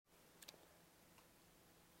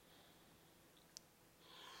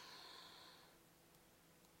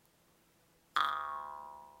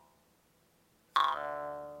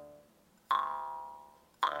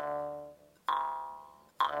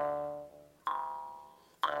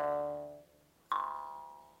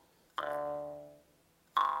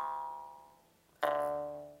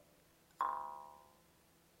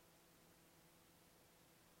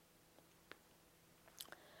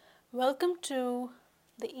Welcome to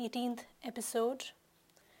the 18th episode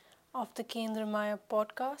of the Kendra Maya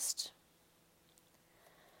podcast.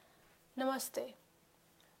 Namaste.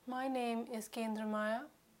 My name is Kendra Maya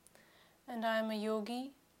and I am a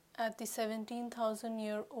yogi at the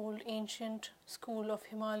 17,000-year-old ancient school of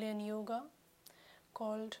Himalayan yoga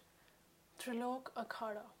called Trilok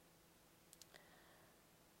Akhada.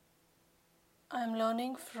 I am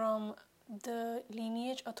learning from the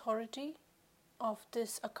lineage authority of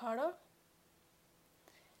this akhada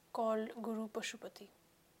called Guru Pashupati,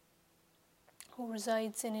 who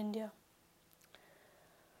resides in India.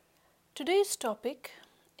 Today's topic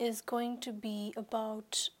is going to be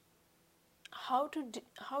about how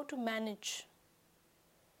to manage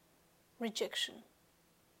rejection.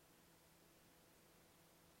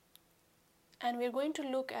 And we're going to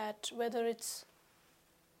look at whether it's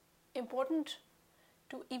important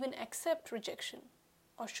to even accept rejection,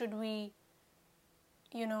 or should we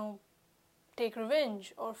take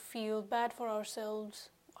revenge or feel bad for ourselves.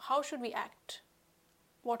 How should we act?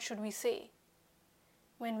 What should we say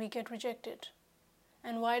when we get rejected?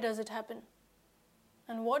 And why does it happen?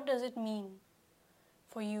 And what does it mean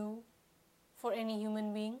for you, for any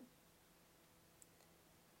human being?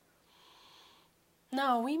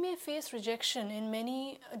 Now, we may face rejection in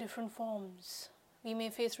many different forms. We may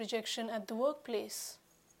face rejection at the workplace,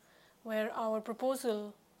 where our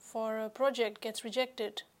proposal for a project gets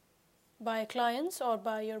rejected by clients or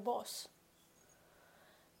by your boss.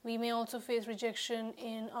 We may also face rejection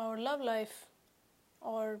in our love life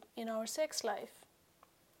or in our sex life,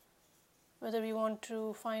 whether we want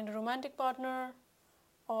to find a romantic partner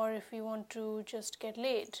or if we want to just get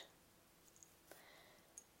laid.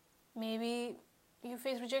 Maybe you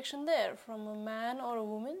face rejection there from a man or a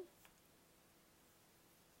woman.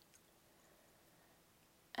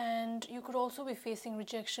 And you could also be facing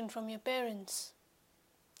rejection from your parents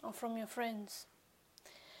or from your friends.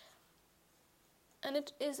 And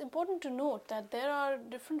it is important to note that there are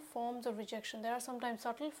different forms of rejection. There are sometimes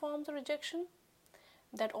subtle forms of rejection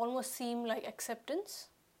that almost seem like acceptance.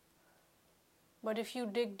 But if you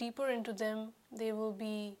dig deeper into them, they will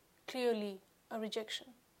be clearly a rejection.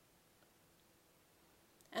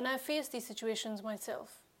 And I faced these situations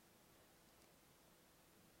myself.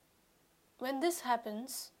 When this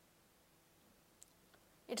happens,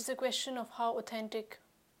 it is a question of how authentic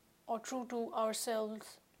or true to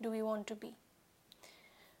ourselves do we want to be.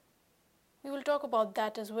 We will talk about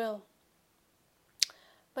that as well.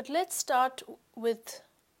 But let's start with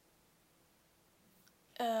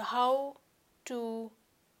how to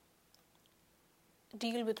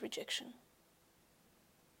deal with rejection.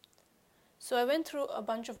 So I went through a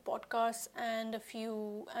bunch of podcasts and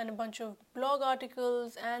a bunch of blog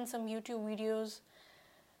articles and some YouTube videos,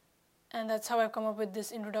 and that's how I've come up with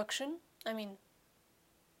this introduction. I mean,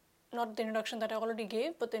 not the introduction that I already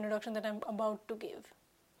gave, but the introduction that I'm about to give.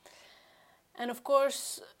 And of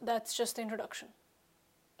course, that's just the introduction.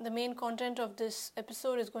 The main content of this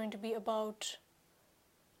episode is going to be about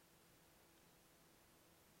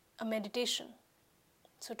a meditation.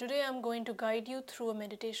 So today I'm going to guide you through a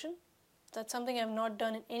meditation. That's something I've not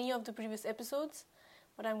done in any of the previous episodes,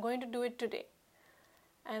 but I'm going to do it today.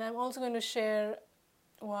 And I'm also going to share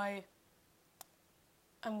why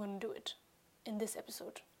I'm going to do it in this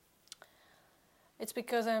episode. It's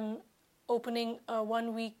because I'm opening a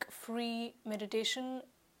 1-week free meditation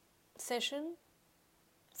session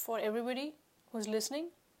for everybody who's listening.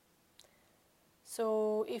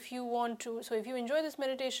 So if you enjoy this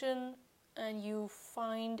meditation and you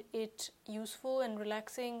find it useful and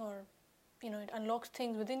relaxing, or it unlocks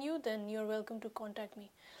things within you, then you're welcome to contact me.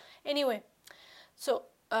 Anyway, so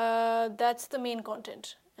that's the main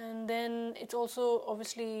content. And then it's also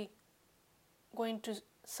obviously going to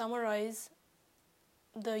summarize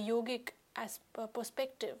the yogic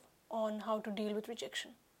perspective on how to deal with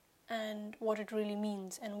rejection and what it really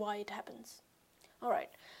means and why it happens. All right,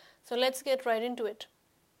 so let's get right into it.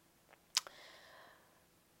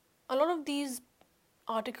 A lot of these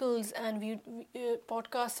articles and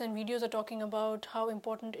podcasts and videos are talking about how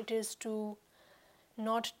important it is to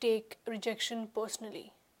not take rejection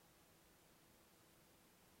personally.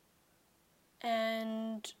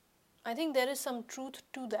 And I think there is some truth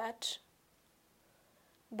to that,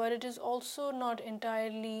 but it is also not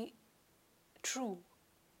entirely true,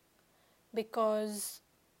 because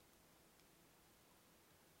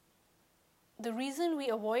the reason we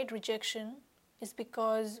avoid rejection is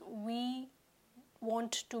because we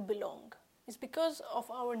want to belong. It's because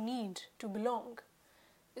of our need to belong.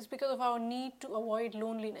 It's because of our need to avoid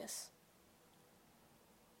loneliness.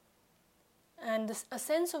 And a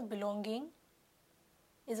sense of belonging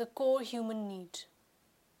is a core human need.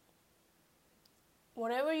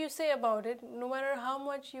 whatever you say about it, no matter how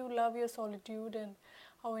much you love your solitude and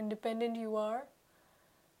how independent you are,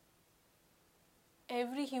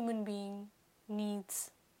 every human being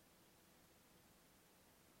needs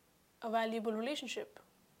a valuable relationship.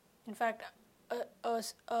 In fact,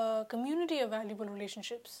 a community of valuable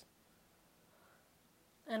relationships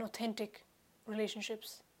and authentic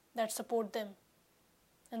relationships that support them.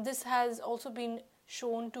 And this has also been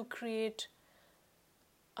shown to create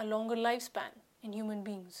a longer lifespan in human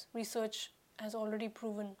beings. Research has already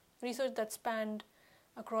proven, research that spanned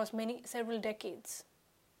across several decades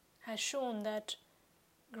has shown that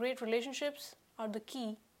great relationships are the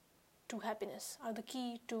key to happiness, are the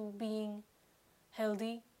key to being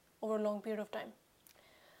healthy over a long period of time.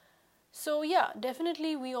 So yeah,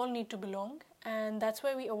 definitely we all need to belong, and that's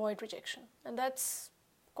why we avoid rejection. And that's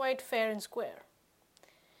quite fair and square.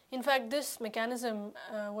 In fact, this mechanism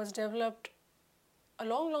was developed a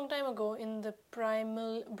long time ago in the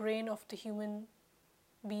primal brain of the human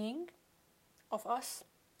being, of us,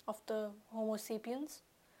 of the Homo sapiens,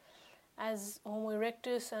 as Homo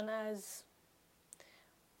erectus and as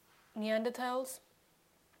Neanderthals.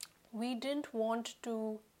 We didn't want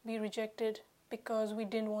to be rejected because we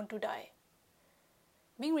didn't want to die.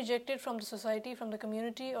 Being rejected from the society, from the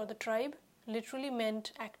community or the tribe literally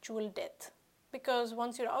meant actual death. Because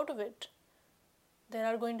once you're out of it, there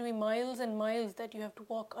are going to be miles and miles that you have to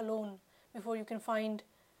walk alone before you can find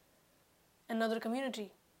another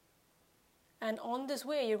community. And on this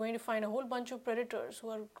way, you're going to find a whole bunch of predators who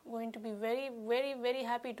are going to be very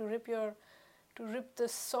happy to rip the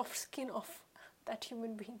soft skin off that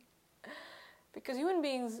human being. Because human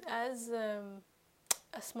beings, as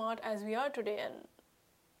smart as we are today, and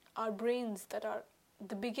our brains that are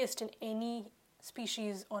the biggest in any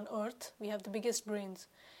species on Earth, we have the biggest brains.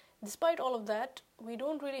 Despite all of that, we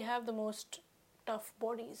don't really have the most tough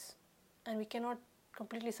bodies, and we cannot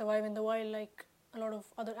completely survive in the wild like a lot of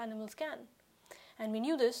other animals can. And we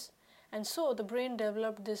knew this, and so the brain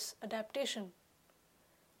developed this adaptation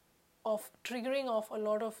of triggering off a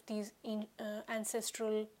lot of these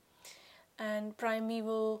ancestral and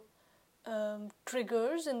primeval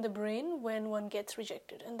triggers in the brain when one gets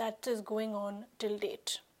rejected, and that is going on till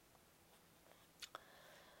date.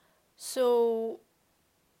 So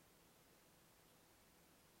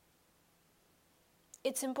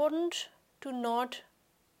it's important to not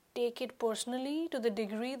take it personally to the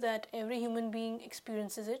degree that every human being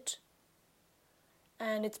experiences it,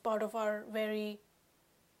 and it's part of our very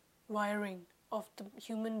wiring, of the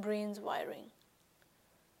human brain's wiring.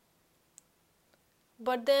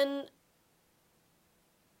 But then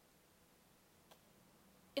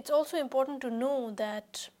it's also important to know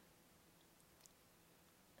that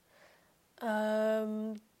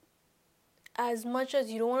as much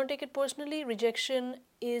as you don't want to take it personally, rejection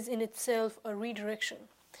is in itself a redirection.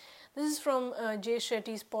 This is from Jay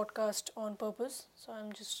Shetty's podcast On Purpose, so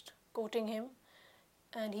I'm just quoting him,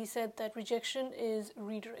 and he said that rejection is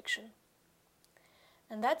redirection.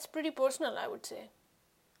 And that's pretty personal, I would say.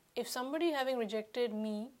 If somebody having rejected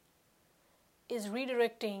me is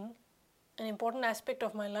redirecting an important aspect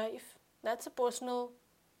of my life, that's a personal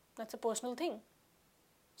thing.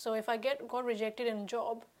 So if I got rejected in a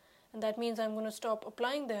job, and that means I'm going to stop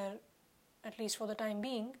applying there, at least for the time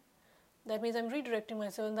being, that means I'm redirecting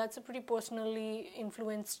myself, and that's a pretty personally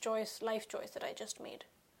influenced life choice that I just made.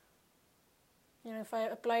 You know, if I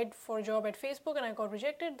applied for a job at Facebook and I got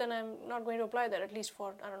rejected, then I'm not going to apply there at least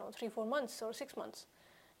for, 3-4 months or 6 months.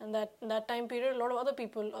 And that time period, a lot of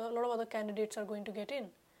other candidates are going to get in.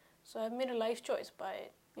 So I've made a life choice by,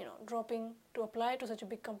 dropping to apply to such a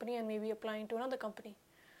big company and maybe applying to another company,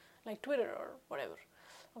 like Twitter or whatever.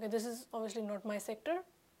 Okay, this is obviously not my sector.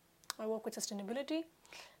 I work with sustainability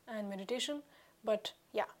and meditation, but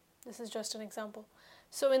yeah, this is just an example.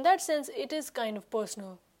 So in that sense, it is kind of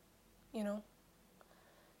personal,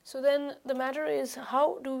 So then the matter is,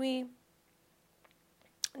 how do we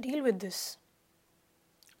deal with this?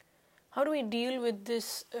 How do we deal with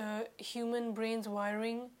this human brain's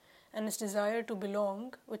wiring and its desire to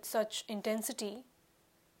belong with such intensity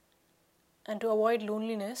and to avoid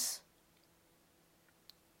loneliness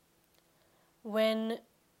when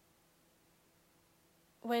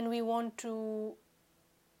we want to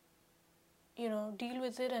deal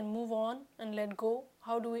with it and move on and let go?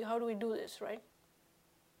 How do we do this, right?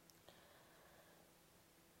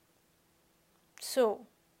 So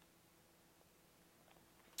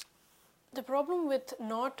the problem with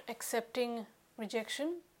not accepting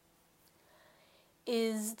rejection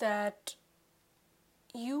is that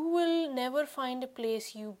you will never find a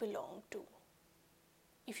place you belong to.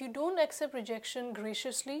 If you don't accept rejection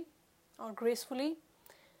graciously or gracefully,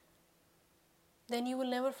 then you will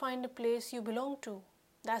never find a place you belong to.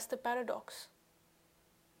 That's the paradox.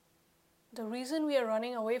 The reason we are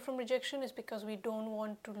running away from rejection is because we don't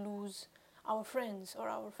want to lose our friends or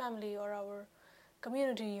our family or our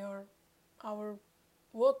community or our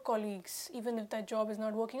work colleagues. Even if that job is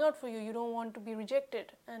not working out for you, you don't want to be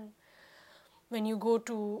rejected. And when you go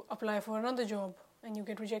to apply for another job and you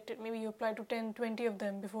get rejected, maybe you apply to 10, 20 of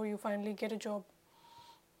them before you finally get a job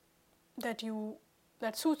that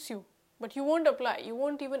suits you, but you won't apply. You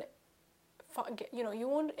won't even you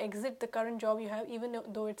won't exit the current job you have, even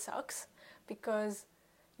though it sucks, because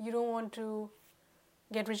you don't want to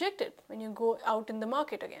get rejected when you go out in the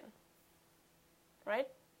market again, right?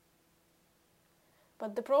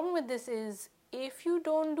 But the problem with this is, if you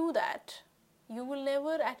don't do that, you will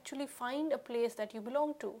never actually find a place that you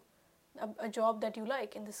belong to, a job that you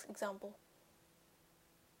like in this example.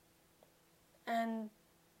 And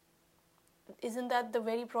isn't that the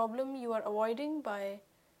very problem you are avoiding by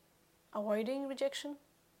avoiding rejection?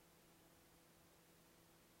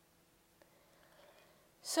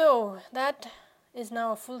 So that is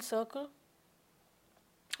now a full circle,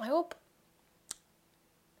 I hope.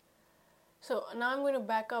 So now I'm going to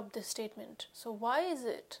back up this statement. So why is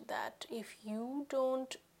it that if you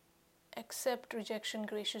don't accept rejection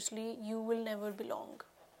graciously, you will never belong?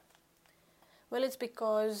 Well, it's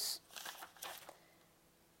because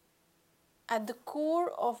at the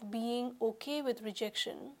core of being okay with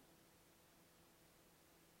rejection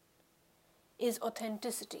is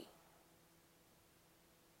authenticity.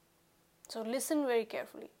 So listen very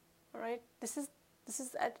carefully, all right? This is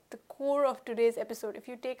at the core of today's episode. If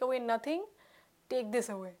you take away nothing, take this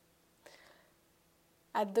away.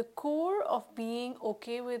 At the core of being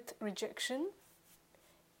okay with rejection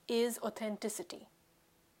is authenticity,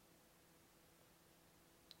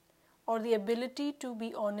 or the ability to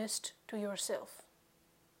be honest to yourself.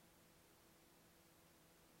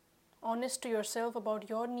 Honest to yourself about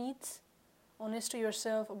your needs, honest to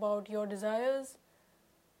yourself about your desires,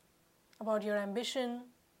 about your ambition,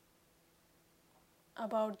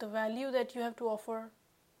 about the value that you have to offer,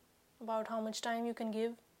 about how much time you can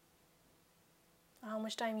give, how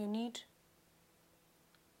much time you need.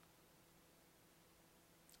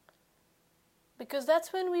 Because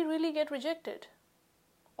that's when we really get rejected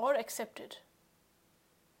or accepted.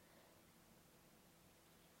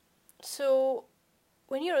 So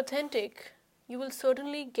when you're authentic, you will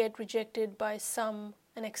certainly get rejected by some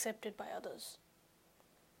and accepted by others.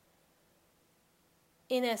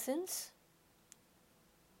 In essence,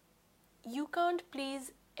 you can't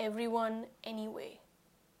please everyone anyway,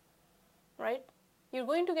 right? You're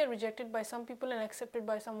going to get rejected by some people and accepted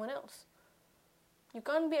by someone else. You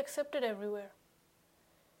can't be accepted everywhere.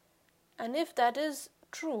 And if that is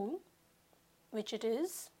true, which it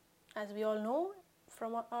is, as we all know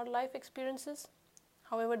from our life experiences,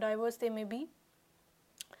 however diverse they may be,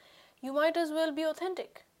 you might as well be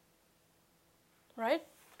authentic, right?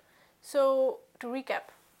 So, to recap,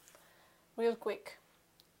 real quick.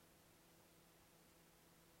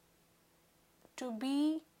 To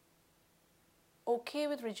be okay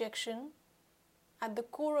with rejection, at the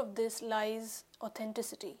core of this lies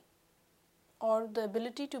authenticity, or the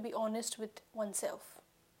ability to be honest with oneself.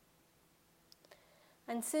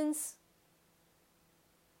 And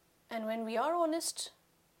when we are honest,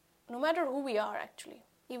 no matter who we are actually,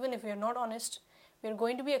 even if we are not honest, we are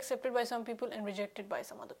going to be accepted by some people and rejected by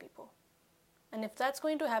some other people. And if that's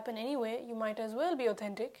going to happen anyway, you might as well be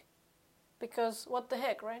authentic, because what the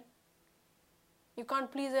heck, right? You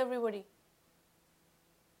can't please everybody.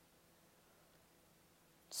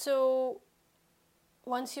 So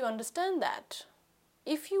once you understand that,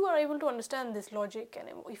 if you are able to understand this logic and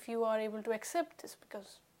if you are able to accept this,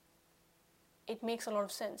 because it makes a lot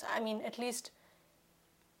of sense. I mean, at least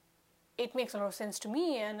it makes a lot of sense to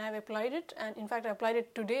me, and I've applied it. And in fact, I applied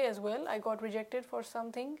it today as well. I got rejected for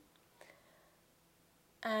something.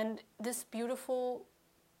 And this beautiful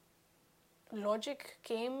logic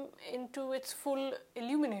came into its full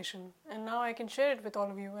illumination. And now I can share it with all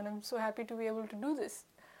of you. And I'm so happy to be able to do this.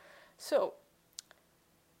 So,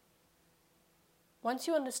 once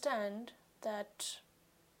you understand that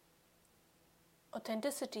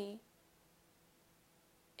authenticity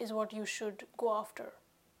is what you should go after,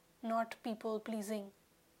 not people pleasing,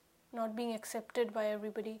 not being accepted by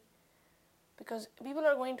everybody, because people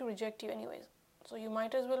are going to reject you anyways. So you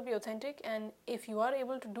might as well be authentic, and if you are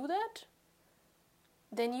able to do that,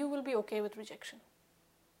 then you will be okay with rejection.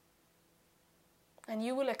 And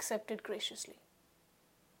you will accept it graciously.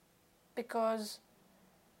 Because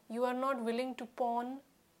you are not willing to pawn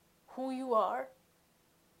who you are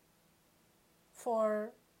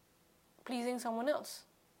for pleasing someone else.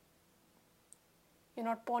 You're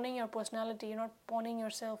not pawning your personality, you're not pawning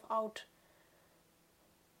yourself out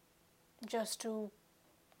just to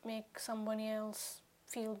make somebody else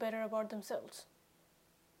feel better about themselves.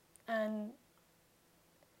 And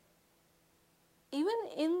even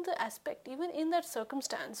in that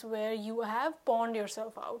circumstance where you have pawned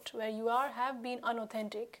yourself out, where you have been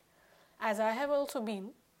unauthentic, as I have also been,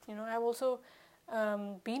 I've also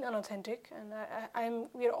been unauthentic, and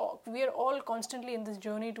we are all constantly in this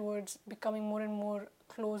journey towards becoming more and more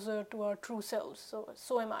closer to our true selves.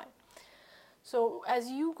 So am I. So as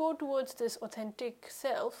you go towards this authentic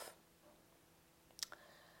self,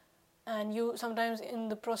 and you sometimes in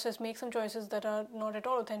the process make some choices that are not at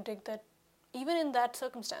all authentic, that even in that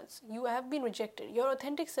circumstance you have been rejected. Your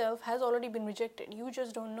authentic self has already been rejected. You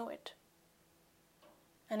just don't know it.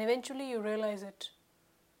 And eventually you realize it.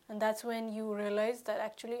 And that's when you realize that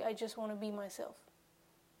actually I just want to be myself.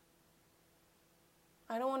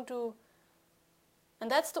 I don't want to.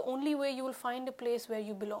 And that's the only way you will find a place where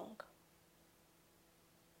you belong.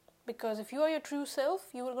 Because if you are your true self,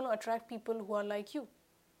 you are going to attract people who are like you.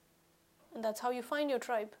 And that's how you find your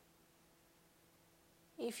tribe.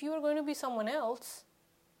 If you are going to be someone else,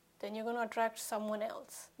 then you're going to attract someone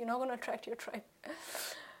else. You're not going to attract your tribe.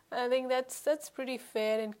 I think that's pretty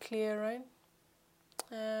fair and clear, right?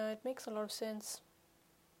 It makes a lot of sense.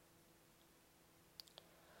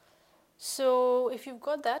 So if you've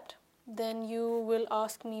got that, then you will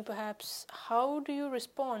ask me perhaps, how do you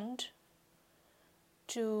respond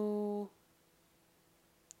to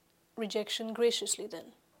rejection graciously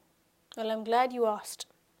then? Well, I'm glad you asked,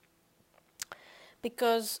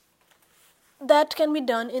 because that can be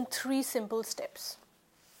done in 3 simple steps.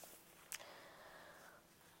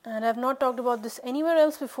 And I've not talked about this anywhere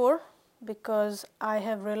else before, because I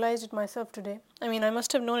have realized it myself today. I mean, I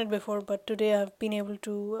must have known it before, but today I've been able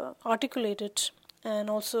to articulate it, and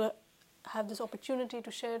also have this opportunity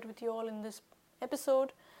to share it with you all in this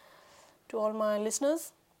episode, to all my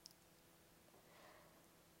listeners.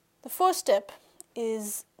 The first step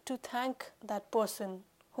is to thank that person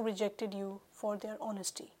who rejected you for their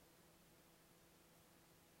honesty.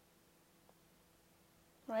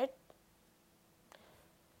 Right?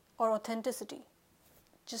 Or authenticity.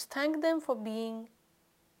 Just thank them for being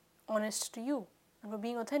honest to you and for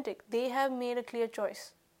being authentic. They have made a clear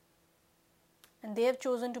choice. And they have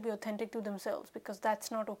chosen to be authentic to themselves, because that's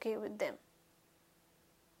not okay with them.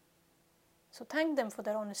 So thank them for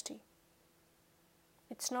their honesty.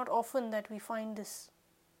 It's not often that we find this,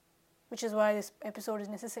 which is why this episode is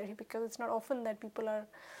necessary, because it's not often that people are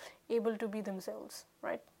able to be themselves,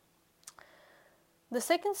 right? The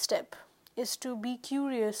second step is to be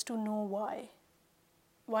curious to know why.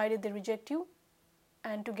 Why did they reject you?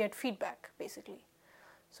 And to get feedback, basically.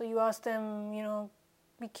 So you ask them,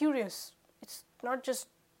 be curious. It's not just,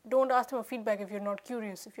 don't ask them for feedback if you're not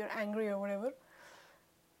curious, if you're angry or whatever.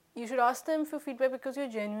 You should ask them for feedback because you're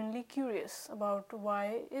genuinely curious about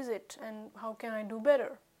why is it and how can I do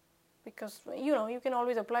better. Because, you can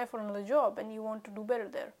always apply for another job and you want to do better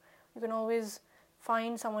there. You can always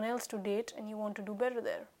find someone else to date and you want to do better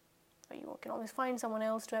there. Or you can always find someone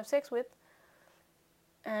else to have sex with,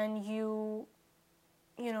 and you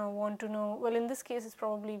want to know, well, in this case it's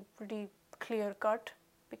probably pretty clear cut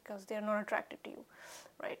because they are not attracted to you,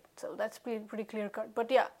 right? So that's pretty clear cut.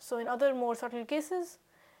 But yeah, so in other more subtle cases,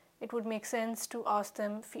 it would make sense to ask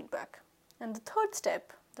them feedback. And the third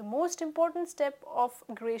step, the most important step of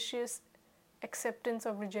gracious acceptance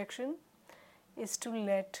of rejection, is to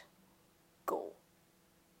let go.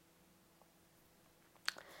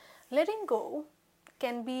 Letting go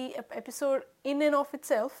can be an episode in and of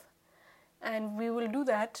itself, and we will do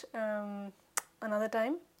that another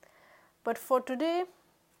time. But for today,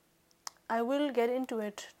 I will get into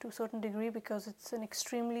it to a certain degree because it's an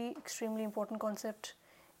extremely, extremely important concept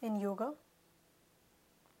in yoga.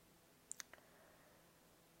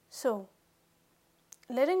 So,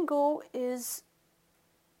 letting go is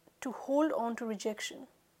to hold on to rejection,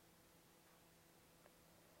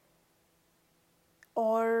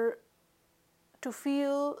 or to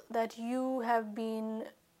feel that you have been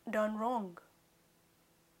done wrong.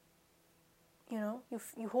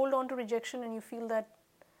 You hold on to rejection and you feel that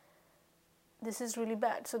this is really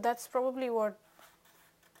bad. So that's probably what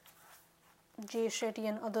Jay Shetty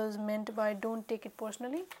and others meant by don't take it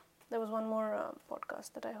personally. There was one more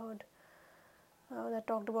podcast that I heard that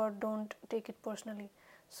talked about don't take it personally.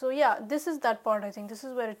 So yeah, this is that part. I think this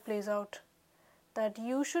is where it plays out, that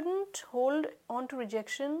you shouldn't hold on to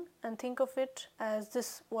rejection and think of it as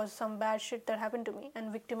this was some bad shit that happened to me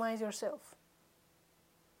and victimize yourself.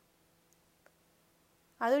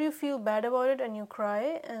 Either you feel bad about it and you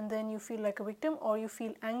cry and then you feel like a victim, or you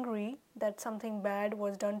feel angry that something bad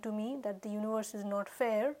was done to me, that the universe is not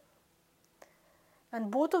fair.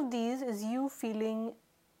 And both of these is you feeling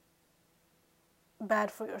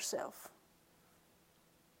bad for yourself.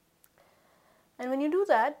 And when you do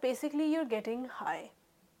that, basically you're getting high.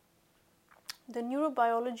 The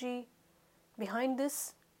neurobiology behind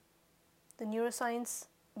this, the neuroscience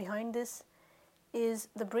behind this, is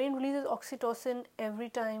the brain releases oxytocin every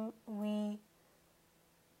time we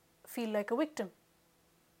feel like a victim.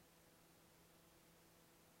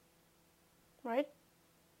 Right?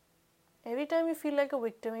 Every time you feel like a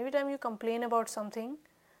victim, every time you complain about something,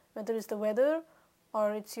 whether it's the weather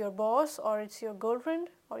or it's your boss or it's your girlfriend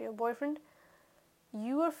or your boyfriend,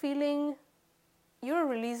 you're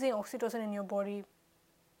releasing oxytocin in your body.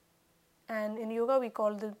 And in yoga we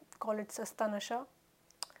call it sastanasha,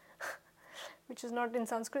 which is not in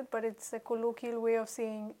Sanskrit, but it's a colloquial way of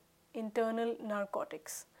saying internal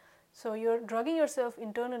narcotics. So you're drugging yourself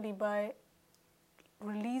internally by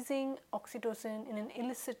releasing oxytocin in an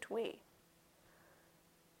illicit way.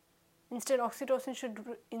 Instead, oxytocin should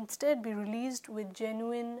instead be released with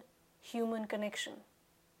genuine human connection,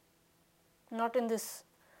 not in this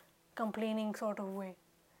complaining sort of way.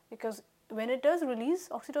 Because when it does release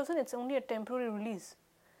oxytocin, it's only a temporary release.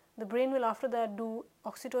 The brain will after that do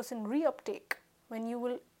oxytocin reuptake, when you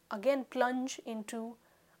will again plunge into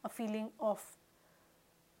a feeling of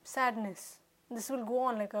sadness. This will go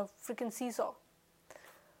on like a freaking seesaw.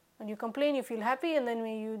 When you complain, you feel happy, and then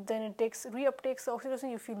then it reuptakes the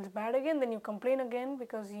oxytocin, you feel bad again, then you complain again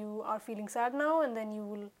because you are feeling sad now, and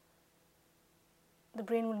then the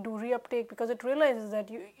brain will do reuptake because it realizes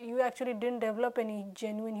that you actually didn't develop any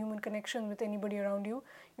genuine human connection with anybody around you.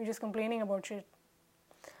 You're just complaining about shit.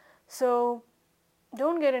 So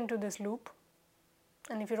don't get into this loop,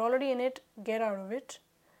 and if you're already in it, get out of it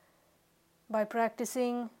by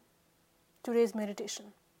practicing today's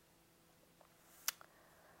meditation.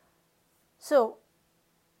 So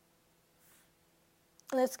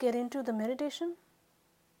let's get into the meditation.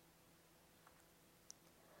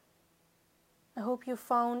 I hope you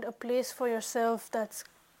found a place for yourself that's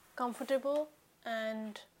comfortable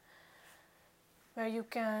and where you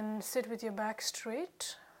can sit with your back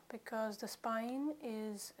straight, because the spine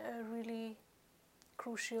is a really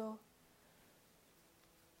crucial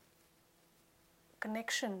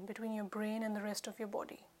connection between your brain and the rest of your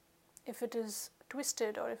body. If it is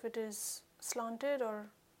twisted or if it is slanted or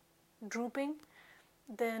drooping,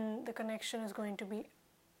 then the connection is going to be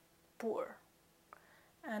poor,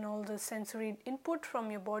 and all the sensory input from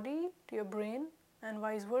your body to your brain and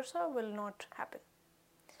vice versa will not happen.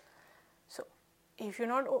 So if you're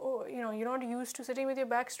not used to sitting with your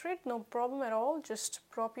back straight, no problem at all. Just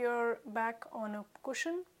prop your back on a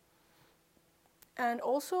cushion, and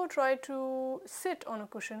also try to sit on a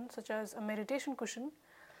cushion such as a meditation cushion,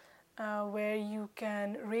 where you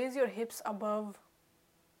can raise your hips above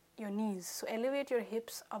your knees. So elevate your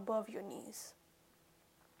hips above your knees.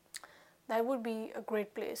 That would be a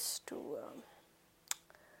great place to,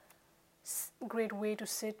 great way to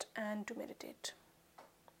sit and to meditate.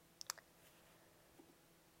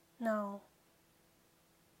 Now,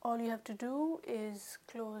 all you have to do is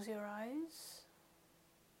close your eyes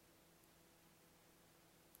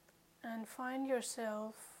and find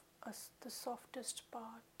yourself as the softest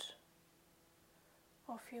part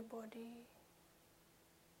of your body.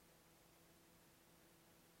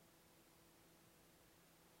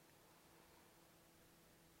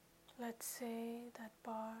 Let's say that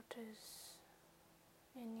part is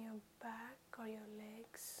in your back or your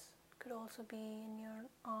legs. It could also be in your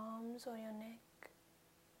arms or your neck.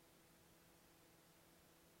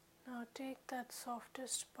 Now take that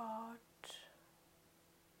softest part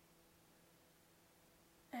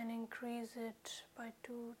and increase it by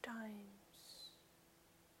 2 times.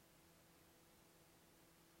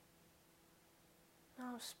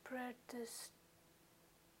 Now spread this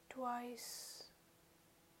twice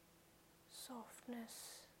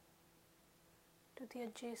softness to the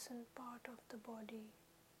adjacent part of the body.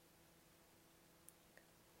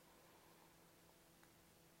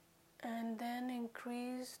 And then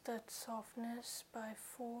increase that softness by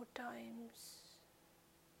 4 times.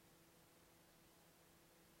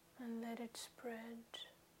 And let it spread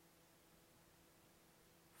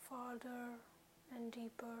farther and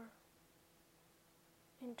deeper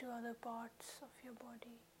into other parts of your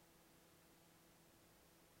body.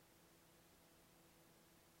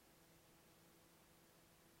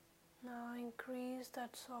 Now increase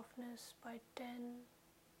that softness by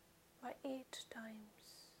 8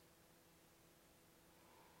 times.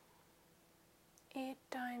 8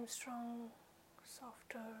 times strong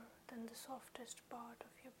softer than the softest part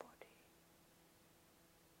of your body.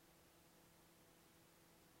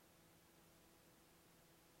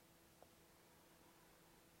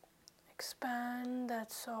 Expand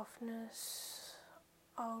that softness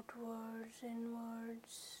outwards,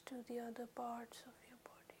 inwards to the other parts of your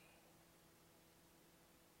body.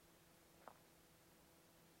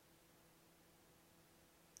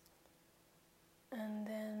 And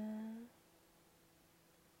then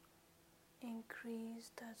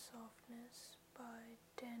increase that softness by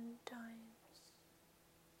 10 times.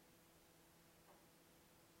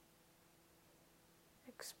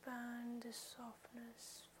 Expand this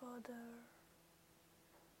softness further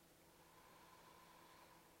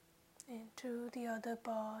into the other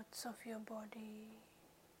parts of your body.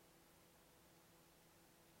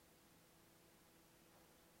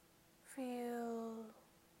 Feel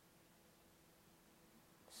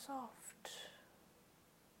soft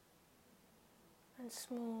and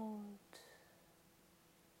smooth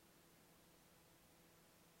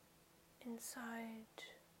inside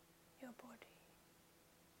your body.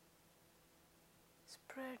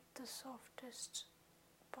 Spread the softest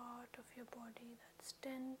part of your body that's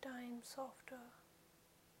 10 times softer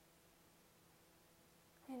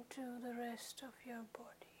into the rest of your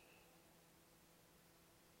body.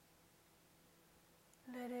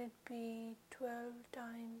 Let it be 12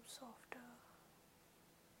 times softer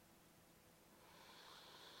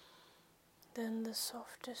than the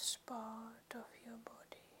softest part of your body.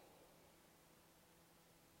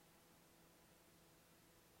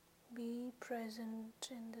 Be present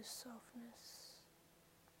in this softness.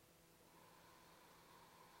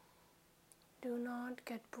 Do not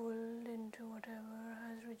get pulled into whatever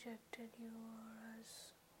has rejected you or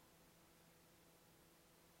has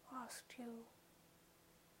asked you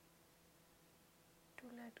to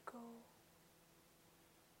let go.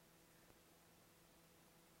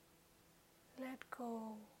 Let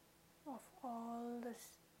go of all the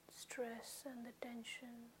stress and the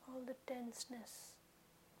tension, all the tenseness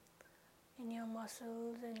in your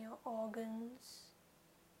muscles and your organs.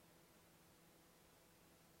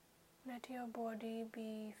 Let your body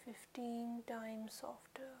be 15 times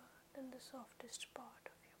softer than the softest part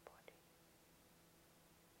of your body.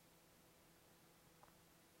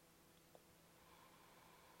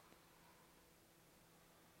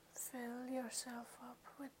 Fill yourself up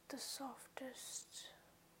with the softest,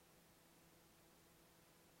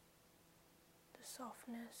 the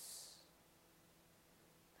softness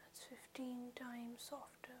that's 15 times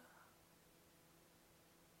softer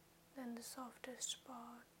than the softest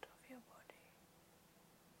part of your body.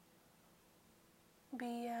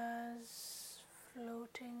 Be as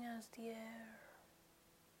floating as the air,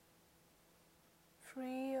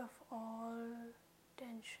 free of all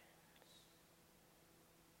tensions.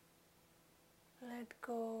 Let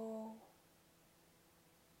go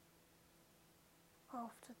of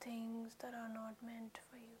the things that are not meant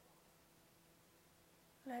for you.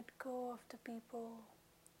 Let go of the people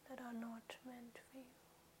that are not meant for you.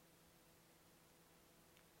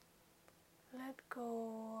 Let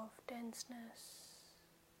go of tenseness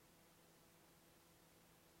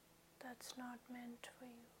that's not meant for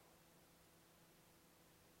you.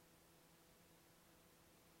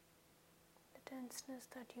 The tenseness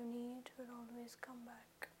that you need will always come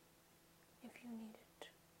back if you need it.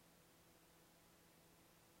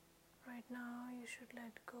 Right now you should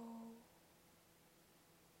let go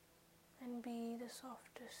and be the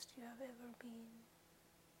softest you have ever been.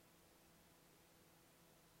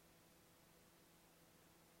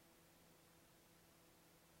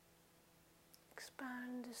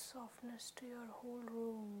 Expand this softness to your whole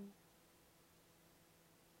room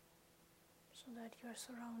so that you are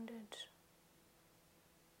surrounded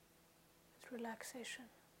with relaxation.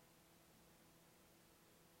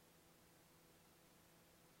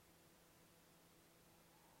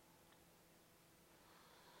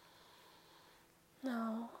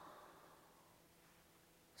 Now,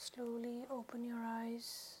 slowly open your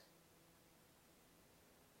eyes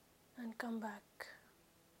and come back.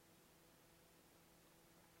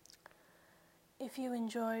 If you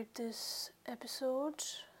enjoyed this episode,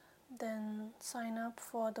 then sign up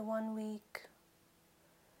for the 1-week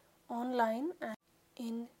online and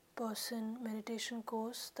in-person meditation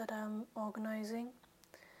course that I'm organizing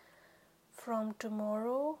from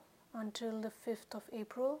tomorrow until the 5th of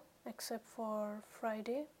April, except for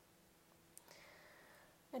Friday.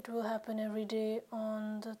 It will happen every day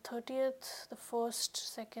on the 30th, the 1st,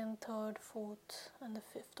 2nd, 3rd, 4th, and the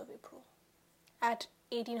 5th of April at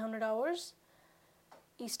 1800 hours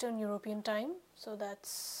Eastern European time. So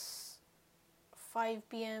that's 5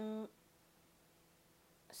 p.m.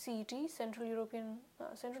 CET, Central European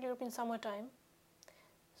Summer Time.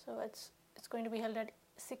 So it's going to be held at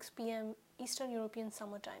 6 p.m. Eastern European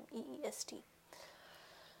Summer Time, EEST.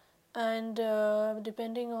 And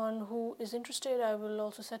depending on who is interested, I will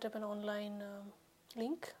also set up an online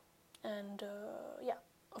link. And yeah,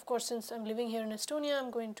 of course, since I'm living here in Estonia, I'm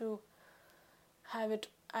going to have it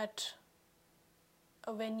at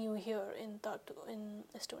a venue here in Tartu, in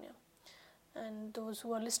Estonia. And those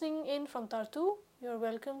who are listening in from Tartu, you're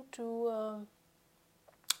welcome to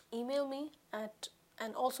email me at,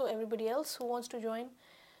 and also everybody else who wants to join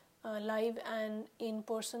live and in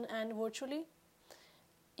person and virtually.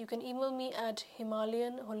 You can email me at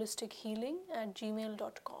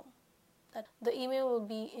himalayanholistichealing@gmail.com. The email will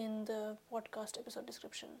be in the podcast episode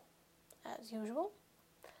description as usual.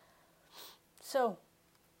 So,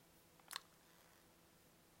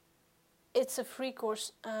 it's a free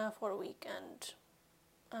course for a week, and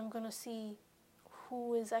I'm gonna see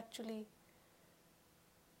who is actually,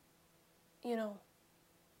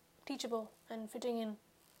 teachable and fitting in.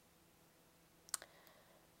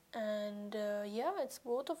 And yeah, it's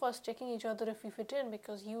both of us checking each other if we fit in,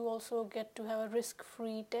 because you also get to have a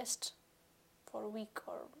risk-free test for a week,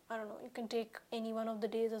 or I don't know, you can take any one of the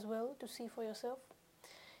days as well to see for yourself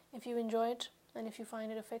if you enjoy it and if you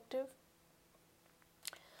find it effective.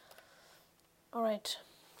 Alright,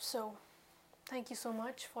 so thank you so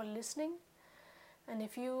much for listening, and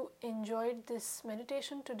if you enjoyed this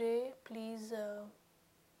meditation today, please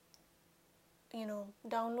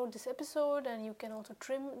download this episode, and you can also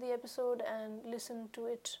trim the episode and listen to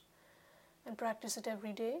it and practice it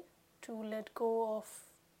every day to let go of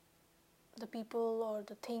the people or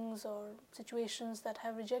the things or situations that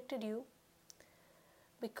have rejected you,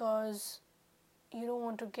 because you don't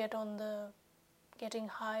want to get on the getting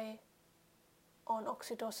high on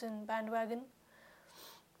oxytocin bandwagon,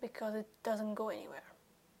 because it doesn't go anywhere.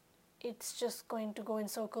 It's just going to go in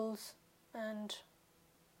circles, and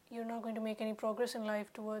you're not going to make any progress in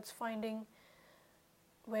life towards finding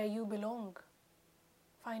where you belong,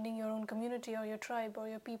 finding your own community or your tribe or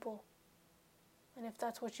your people. And if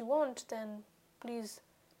that's what you want, then please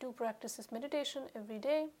do practice this meditation every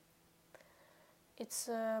day. It's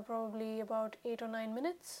probably about 8 or 9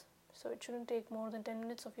 minutes, so it shouldn't take more than 10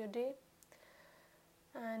 minutes of your day.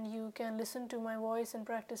 And you can listen to my voice and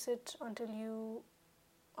practice it until you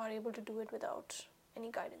are able to do it without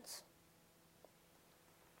any guidance.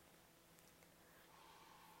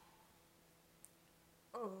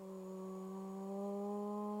 Oh.